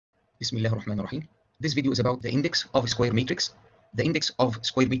Bismillah ar-Rahman ar-Rahim. This video is about the index of a square matrix. The index of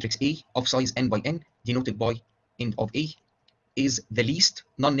square matrix A of size n by n, denoted by end of A, is the least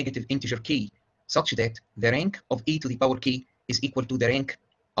non-negative integer k, such that the rank of A to the power k is equal to the rank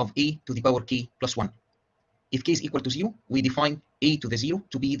of A to the power k plus 1. If k is equal to 0, we define A to the 0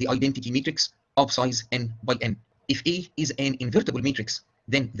 to be the identity matrix of size n by n. If A is an invertible matrix,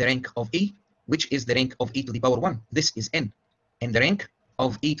 then the rank of A, which is the rank of A to the power 1, this is n, and the rank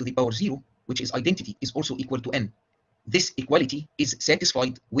of A to the power 0, which is identity, is also equal to n. This equality is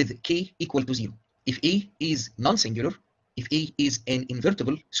satisfied with k equal to 0. If A is non-singular, if A is an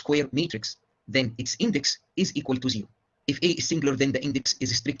invertible square matrix, then its index is equal to 0. If A is singular, then the index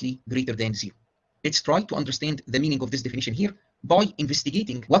is strictly greater than 0. Let's try to understand the meaning of this definition here by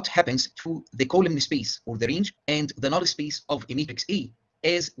investigating what happens to the column space or the range and the null space of a matrix A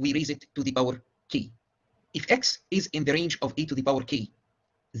as we raise it to the power k. If x is in the range of A to the power k,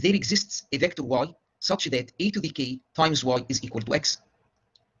 there exists a vector y such that A to the k times y is equal to x.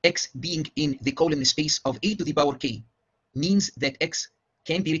 X being in the column space of A to the power k means that x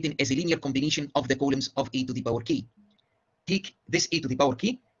can be written as a linear combination of the columns of A to the power k. Take this A to the power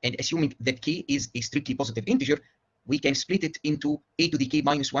k, and assuming that k is a strictly positive integer, we can split it into A to the k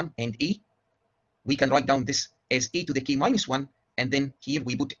minus 1 and A. We can write down this as A to the k minus 1, and then here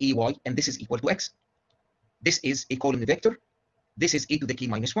we put ay, and this is equal to x. This is a column vector. This is A to the k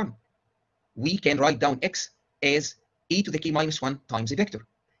minus 1. We can write down x as A to the k minus 1 times a vector.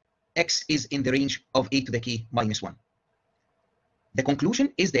 X is in the range of A to the k minus 1. The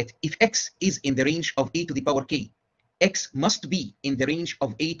conclusion is that if x is in the range of A to the power k, x must be in the range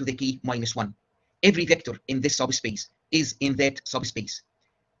of A to the k minus 1. Every vector in this subspace is in that subspace.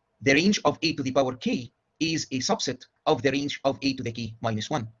 The range of A to the power k is a subset of the range of A to the k minus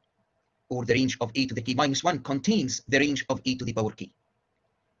 1. Or the range of A to the k minus 1 contains the range of A to the power k.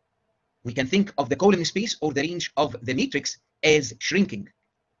 We can think of the column space or the range of the matrix as shrinking.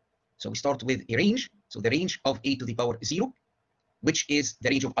 So we start with a range. So the range of A to the power 0, which is the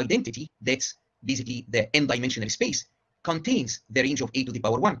range of identity, that's basically the n-dimensional space, contains the range of A to the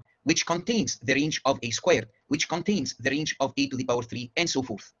power 1, which contains the range of A squared, which contains the range of A to the power 3, and so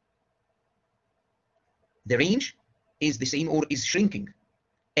forth. The range is the same or is shrinking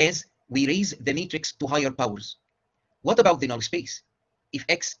as we raise the matrix to higher powers. What about the null space? If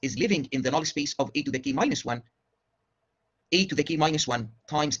x is living in the null space of A to the k minus 1, A to the k minus 1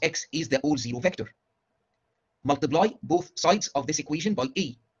 times x is the all 0 vector. Multiply both sides of this equation by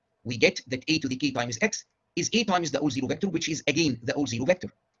A. We get that A to the k times x is A times the all 0 vector, which is again the all 0 vector.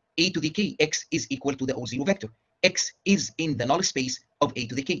 A to the k x is equal to the all 0 vector. X is in the null space of A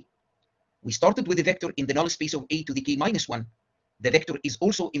to the k. We started with a vector in the null space of A to the k minus 1. The vector is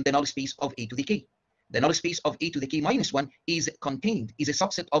also in the null space of A to the k. The null space of A to the k minus 1 is a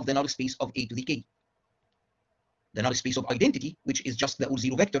subset of the null space of A to the k. The null space of identity, which is just the all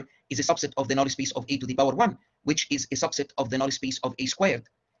 0 vector, is a subset of the null space of A to the power 1, which is a subset of the null space of A squared,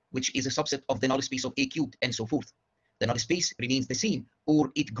 which is a subset of the null space of A cubed, and so forth. The null space remains the same,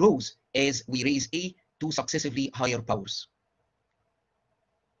 or it grows as we raise A to successively higher powers.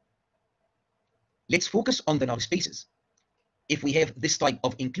 Let's focus on the null spaces. If we have this type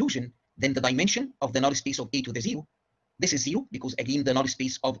of inclusion, then the dimension of the null space of A to the 0, this is 0, because again the null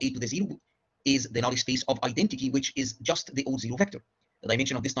space of A to the 0 is the null space of identity, which is just the all 0 vector. The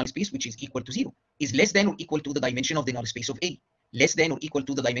dimension of this null space, which is equal to 0, is less than or equal to the dimension of the null space of A, less than or equal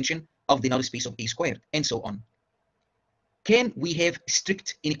to the dimension of the null space of A squared, and so on. Can we have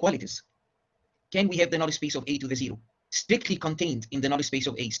strict inequalities? Can we have the null space of A to the 0 strictly contained in the null space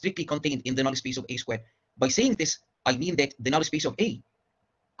of A, strictly contained in the null space of A squared? By saying this, I mean that the null space of A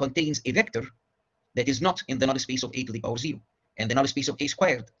contains a vector that is not in the null space of A to the power 0, and the null space of A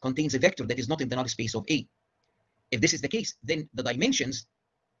squared contains a vector that is not in the null space of A. If this is the case, then the dimensions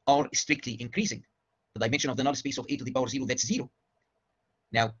are strictly increasing. The dimension of the null space of A to the power 0, that's 0.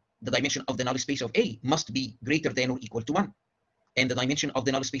 Now, the dimension of the null space of A must be greater than or equal to 1, and the dimension of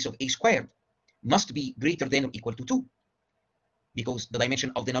the null space of A squared must be greater than or equal to 2. Because the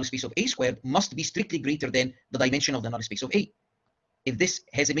dimension of the null space of A squared must be strictly greater than the dimension of the null space of A. If this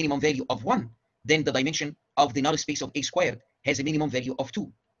has a minimum value of 1, then the dimension of the null space of A squared has a minimum value of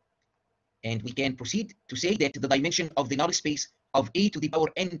 2. And we can proceed to say that the dimension of the null space of A to the power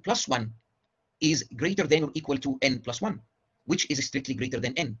n plus 1 is greater than or equal to n plus 1, which is strictly greater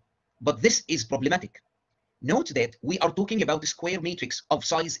than n. But this is problematic. Note that we are talking about a square matrix of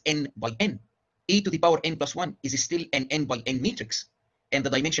size n by n. A to the power n plus 1 is still an n by n matrix, and the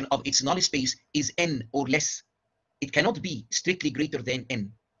dimension of its null space is n or less. It cannot be strictly greater than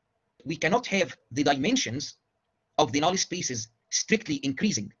n. We cannot have the dimensions of the null spaces strictly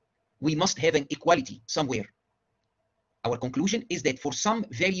increasing. we must have an equality somewhere. Our conclusion is that for some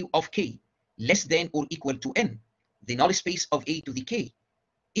value of k less than or equal to n, the null space of a to the k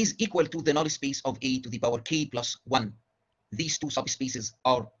is equal to the null space of a to the power k plus 1. These two subspaces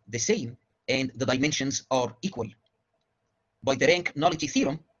are the same and the dimensions are equal. By the rank nullity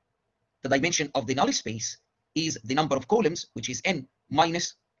theorem, the dimension of the null space is the number of columns, which is n,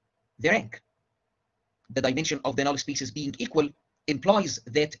 minus the rank. The dimension of the null spaces being equal implies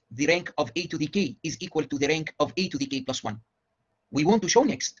that the rank of a to the k is equal to the rank of a to the k plus 1. We want to show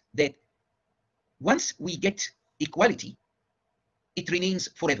next that once we get equality, it remains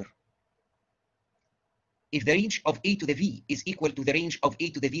forever. If the range of a to the v is equal to the range of a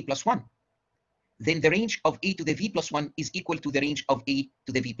to the v plus 1, then the range of a to the v plus 1 is equal to the range of a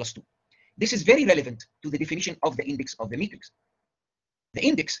to the v plus 2. This is very relevant to the definition of the index of the matrix. The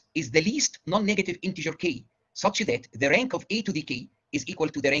index is the least non-negative integer k, such that the rank of a to the k is equal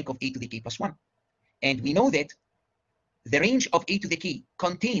to the rank of a to the k plus 1. And we know that the range of a to the k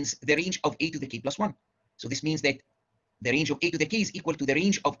contains the range of a to the k plus 1. So this means that the range of a to the k is equal to the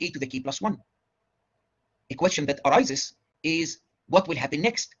range of a to the k plus 1. A question that arises is what will happen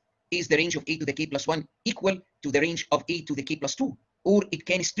next? Is the range of a to the k plus 1 equal to the range of a to the k plus 2? Or it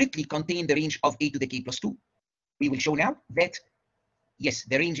can strictly contain the range of a to the k plus 2? We will show now that yes,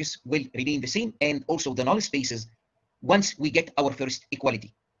 the ranges will remain the same and also the null spaces once we get our first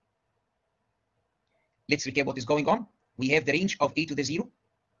equality. Let's recap what is going on. We have the range of a to the 0.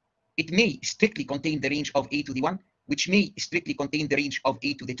 It may strictly contain the range of a to the 1, which may strictly contain the range of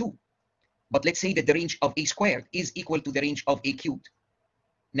a to the 2. But let's say that the range of a squared is equal to the range of a cubed.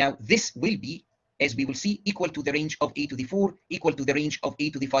 Now this will be, as we will see, equal to the range of a to the 4, equal to the range of a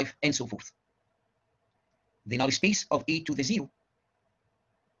to the 5, and so forth. The null space of a to the 0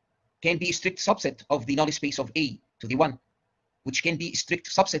 can be a strict subset of the null space of a to the 1, which can be a strict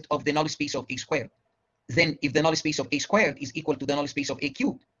subset of the null space of a squared. Then if the null space of a squared is equal to the null space of a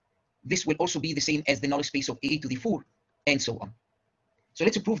cubed, this will also be the same as the null space of a to the 4, and so on. So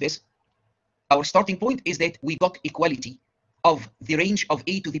let's prove this. Our starting point is that we got equality of the range of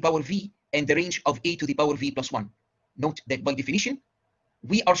a to the power v and the range of a to the power v plus 1. Note that by definition,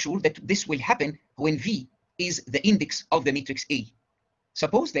 we are sure that this will happen when v is the index of the matrix A.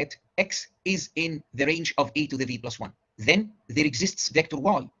 Suppose that x is in the range of a to the v plus 1. Then there exists vector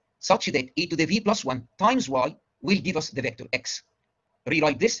y, such that a to the v plus 1 times y will give us the vector x.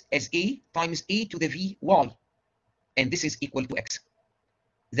 Rewrite this as a times a to the v y, and this is equal to x.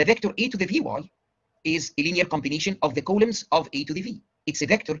 The vector a to the vy is a linear combination of the columns of a to the v. It's a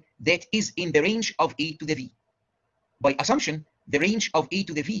vector that is in the range of a to the v. By assumption, the range of a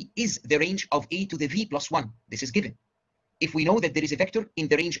to the v is the range of a to the v plus 1. This is given. If we know that there is a vector in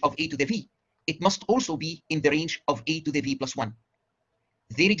the range of a to the v, it must also be in the range of a to the v plus 1.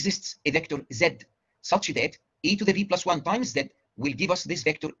 There exists a vector z, such that a to the v plus 1 times z will give us this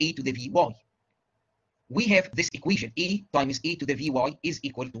vector a to the vy. We have this equation, a times a to the vy is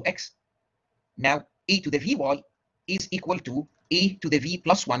equal to x. Now, a to the vy is equal to a to the v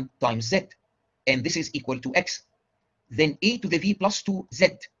plus 1 times z, and this is equal to x. Then a to the v plus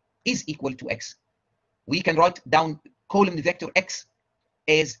 2z is equal to x. We can write down column vector x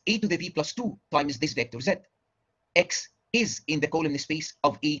as a to the v plus 2 times this vector z. X is in the column space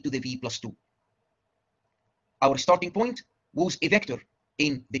of a to the v plus 2. Our starting point was a vector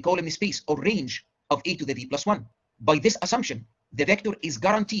in the column space or range of a to the v plus 1. By this assumption, the vector is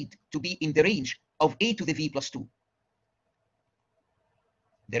guaranteed to be in the range of a to the v plus 2.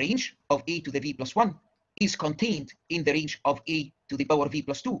 The range of a to the v plus 1 is contained in the range of a to the power v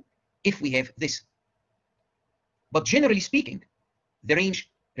plus 2 if we have this. But generally speaking, the range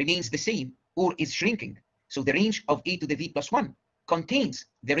remains the same or is shrinking. So the range of a to the v plus 1 contains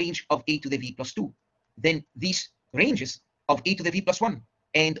the range of a to the v plus 2. Then these ranges of a to the v plus 1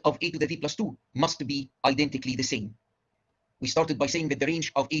 and of a to the v plus 2 must be identically the same. We started by saying that the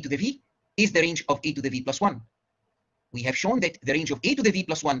range of a to the v is the range of a to the v plus 1. We have shown that the range of a to the v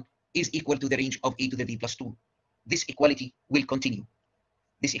plus 1 is equal to the range of a to the v plus 2. This equality will continue.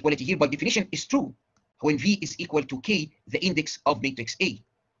 This equality here by definition is true when v is equal to k, the index of matrix A.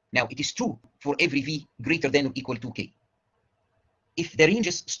 Now it is true for every v greater than or equal to k. If the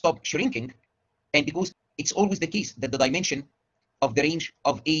ranges stop shrinking, and because it's always the case that the dimension of the range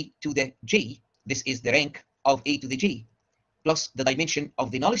of a to the j, this is the rank of a to the j, plus the dimension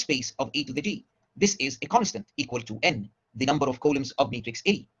of the null space of a to the j, this is a constant equal to n, the number of columns of matrix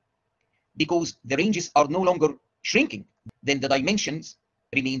A. Because the ranges are no longer shrinking, then the dimensions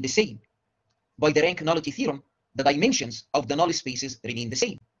remain the same. By the rank nullity theorem, the dimensions of the null spaces remain the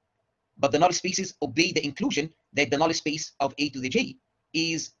same. But the null spaces obey the inclusion that the null space of a to the j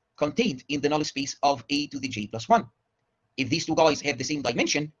is contained in the null space of a to the j plus 1. If these two guys have the same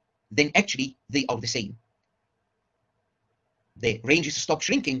dimension, then actually they are the same. The ranges stop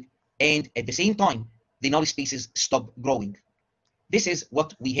shrinking, and at the same time, the null spaces stop growing. This is what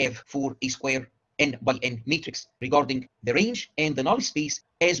we have for a square n by n matrix regarding the range and the null space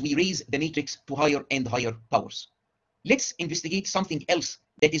as we raise the matrix to higher and higher powers. Let's investigate something else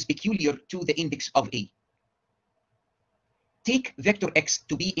that is peculiar to the index of A. Take vector x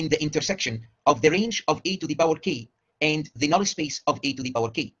to be in the intersection of the range of a to the power k and the null space of a to the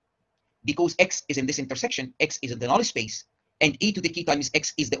power k. Because x is in this intersection, x is in the null space, and a to the k times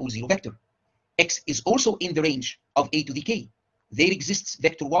x is the all zero vector. X is also in the range of a to the k. There exists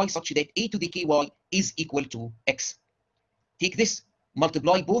vector y such that a to the ky is equal to x. Take this,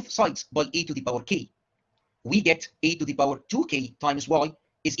 multiply both sides by a to the power k. We get a to the power 2k times y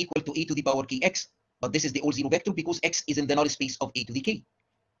is equal to a to the power kx, but this is the all zero vector because x is in the null space of a to the k.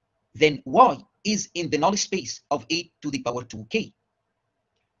 Then y is in the null space of a to the power 2k.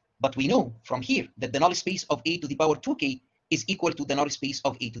 But we know from here that the null space of a to the power 2k is equal to the null space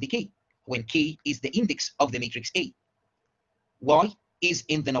of a to the k, when k is the index of the matrix A. Y is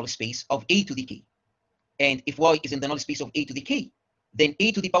in the null space of a to the k. And if y is in the null space of a to the k, then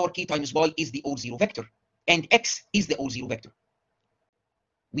a to the power k times y is the all zero vector, and x is the all zero vector.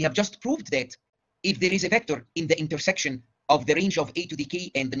 We have just proved that if there is a vector in the intersection of the range of a to the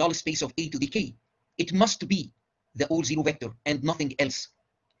k and the null space of a to the k, it must be the all zero vector and nothing else.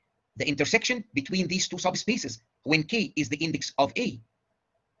 The intersection between these two subspaces, when k is the index of A,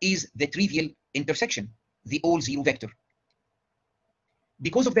 is the trivial intersection, the all zero vector.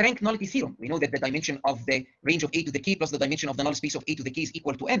 Because of the rank nullity theorem, we know that the dimension of the range of a to the k plus the dimension of the null space of a to the k is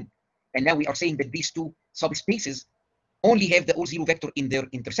equal to n. And now we are saying that these two subspaces only have the all zero vector in their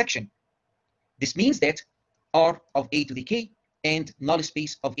intersection. This means that R of a to the k and null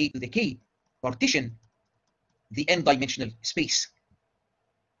space of a to the k partition the n-dimensional space.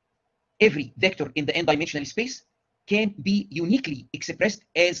 Every vector in the n-dimensional space can be uniquely expressed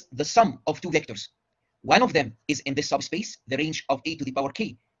as the sum of two vectors. One of them is in this subspace, the range of a to the power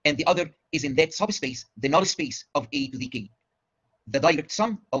k, and the other is in that subspace, the null space of a to the k. The direct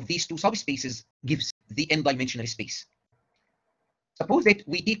sum of these two subspaces gives the n-dimensional space. Suppose that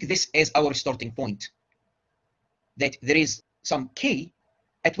we take this as our starting point, that there is some k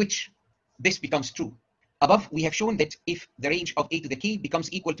at which this becomes true. Above, we have shown that if the range of a to the k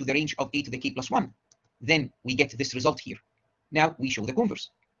becomes equal to the range of a to the k plus 1, then we get this result here. Now we show the converse.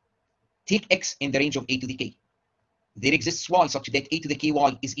 Take x in the range of a to the k. There exists y such that a to the ky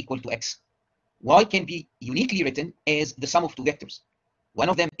is equal to x. Y can be uniquely written as the sum of two vectors. One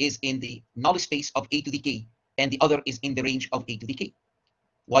of them is in the null space of a to the k, and the other is in the range of a to the k.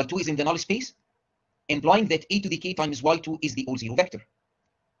 Y2 is in the null space, implying that a to the k times y2 is the all zero vector.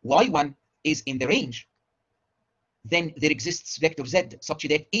 Y1 is in the range. Then there exists vector z such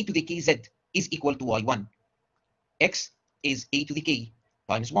that a to the kz is equal to y1. X is a to the k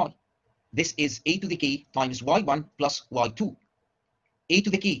times y. This is a to the k times y1 plus y2. A to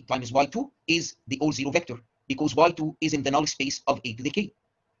the k times y2 is the all zero vector because y2 is in the null space of a to the k.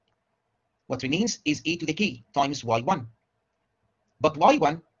 What remains is a to the k times y1. But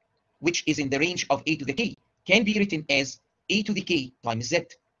y1, which is in the range of a to the k, can be written as a to the k times z.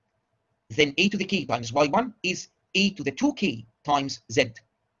 Then a to the k times y1 is a to the 2k times z.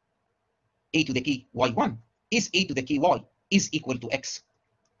 A to the k y1 is a to the ky is equal to x.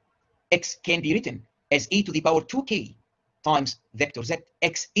 X can be written as a to the power 2k times vector z.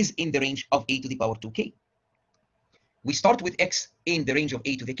 X is in the range of a to the power 2k. We start with x in the range of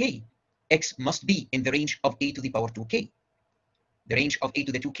a to the k. X must be in the range of a to the power 2k. The range of a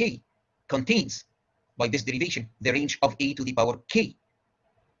to the 2k contains, by this derivation, the range of a to the power k.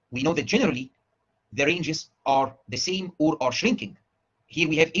 We know that generally the ranges are the same or are shrinking. Here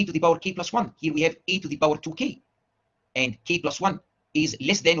we have a to the power k plus 1. Here we have a to the power 2k. And k plus 1 is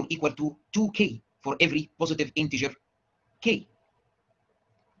less than or equal to 2k for every positive integer k.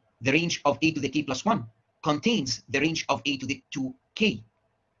 The range of a to the k plus 1 contains the range of a to the 2k.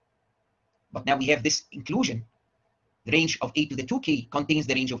 But now we have this inclusion. The range of a to the 2k contains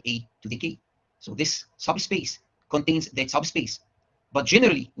the range of a to the k. So this subspace contains that subspace. But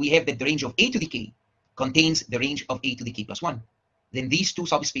generally, we have that the range of a to the k contains the range of a to the k plus 1. Then these two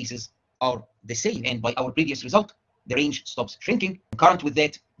subspaces are the same. And by our previous result, the range stops shrinking. Concurrent with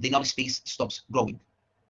that, the null space stops growing.